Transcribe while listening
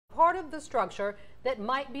part of the structure that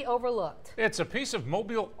might be overlooked. It's a piece of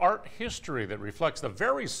Mobile art history that reflects the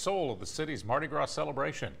very soul of the city's Mardi Gras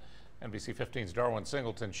celebration. NBC 15's Darwin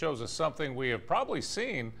Singleton shows us something we have probably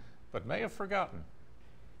seen, but may have forgotten.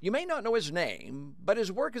 You may not know his name, but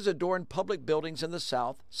his work has adorned public buildings in the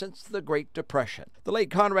South since the Great Depression. The late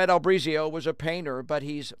Conrad Albrizio was a painter, but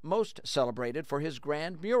he's most celebrated for his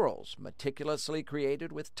grand murals, meticulously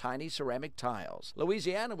created with tiny ceramic tiles.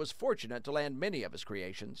 Louisiana was fortunate to land many of his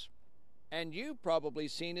creations. And you've probably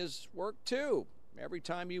seen his work too, every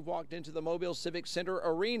time you've walked into the Mobile Civic Center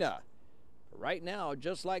arena. Right now,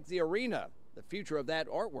 just like the arena, the future of that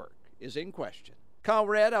artwork is in question.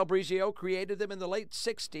 Conrad Albrizio created them in the late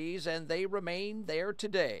 60s, and they remain there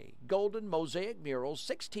today. Golden mosaic murals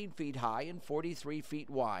 16 feet high and 43 feet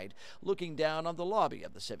wide, looking down on the lobby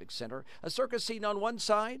of the Civic Center. A circus scene on one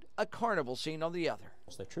side, a carnival scene on the other.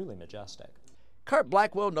 They're truly majestic. Cart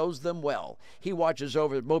Blackwell knows them well. He watches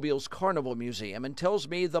over Mobile's Carnival Museum and tells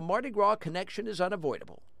me the Mardi Gras connection is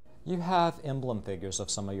unavoidable. You have emblem figures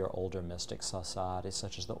of some of your older mystic societies,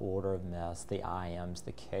 such as the Order of Mist, the Iams,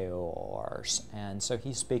 the Chaos, and so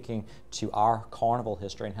he's speaking to our carnival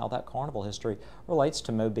history and how that carnival history relates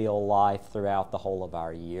to Mobile life throughout the whole of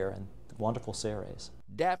our year, and wonderful series.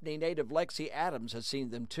 Daphne native Lexi Adams has seen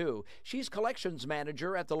them too. She's collections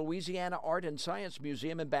manager at the Louisiana Art and Science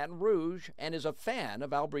Museum in Baton Rouge and is a fan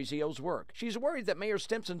of Albrizio's work. She's worried that Mayor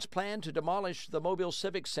Stimpson's plan to demolish the Mobile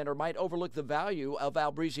Civic Center might overlook the value of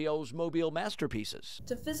Albrizio's Mobile masterpieces.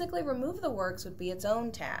 To physically remove the works would be its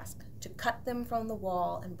own task. To cut them from the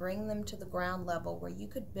wall and bring them to the ground level where you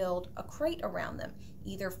could build a crate around them,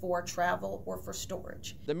 either for travel or for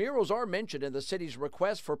storage. The murals are mentioned in the city's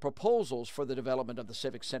request for proposals for the development of the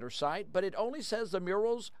Civic Center site, but it only says the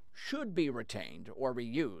murals should be retained or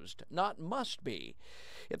reused, not must be.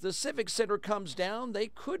 If the Civic Center comes down, they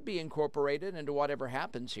could be incorporated into whatever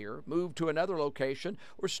happens here, moved to another location,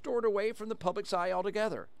 or stored away from the public's eye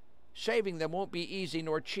altogether. Saving them won't be easy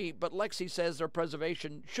nor cheap, but Lexi says their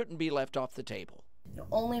preservation shouldn't be left off the table. It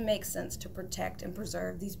only makes sense to protect and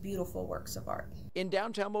preserve these beautiful works of art. In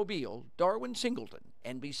downtown Mobile, Darwin Singleton,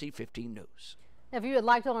 NBC 15 News. If you would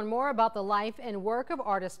like to learn more about the life and work of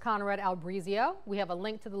artist Conrad Albrizio, we have a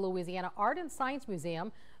link to the Louisiana Art and Science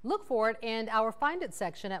Museum. Look for it in our Find It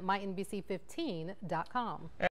section at mynbc15.com.